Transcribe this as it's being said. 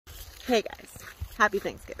Hey guys, happy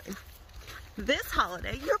Thanksgiving. This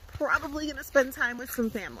holiday, you're probably going to spend time with some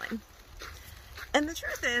family. And the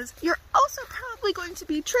truth is, you're also probably going to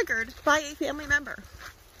be triggered by a family member.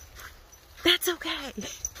 That's okay.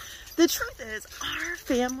 The truth is, our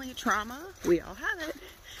family trauma, we all have it,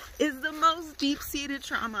 is the most deep-seated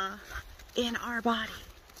trauma in our body.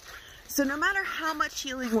 So no matter how much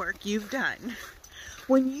healing work you've done,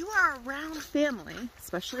 when you are around family,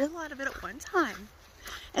 especially a lot of it at one time,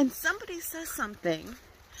 and somebody says something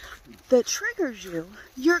that triggers you,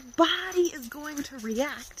 your body is going to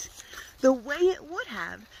react the way it would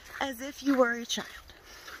have as if you were a child.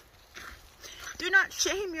 Do not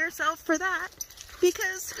shame yourself for that,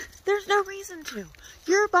 because there's no reason to.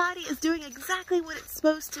 Your body is doing exactly what it's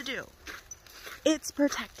supposed to do. It's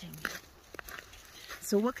protecting you.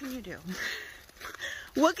 So what can you do?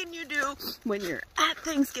 What can you do when you're at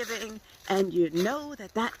Thanksgiving and you know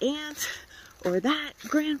that that aunt or that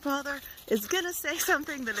grandfather is gonna say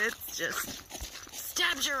something that it's just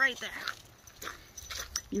stabs you right there?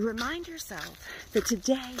 You remind yourself that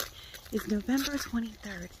today is November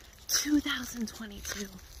 23rd, 2022.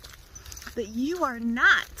 That you are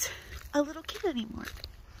not a little kid anymore.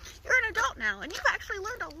 You're an adult now, and you've actually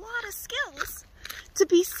learned a lot of skills to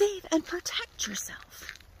be safe and protect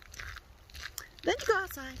yourself. Then you go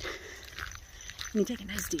outside and you take a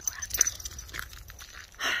nice deep breath.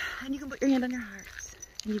 And you can put your hand on your heart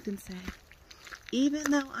and you can say,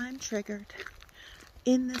 even though I'm triggered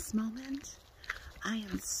in this moment, I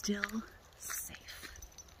am still safe.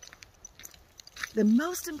 The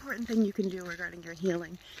most important thing you can do regarding your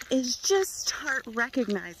healing is just start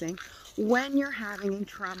recognizing when you're having a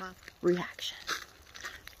trauma reaction.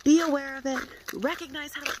 Be aware of it,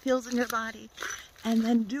 recognize how it feels in your body, and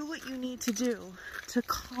then do what you need to do to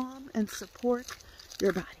calm and support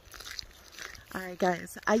your body. Alright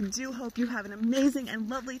guys, I do hope you have an amazing and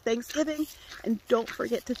lovely Thanksgiving, and don't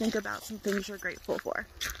forget to think about some things you're grateful for.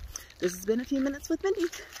 This has been A Few Minutes with Mindy.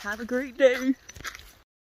 Have a great day.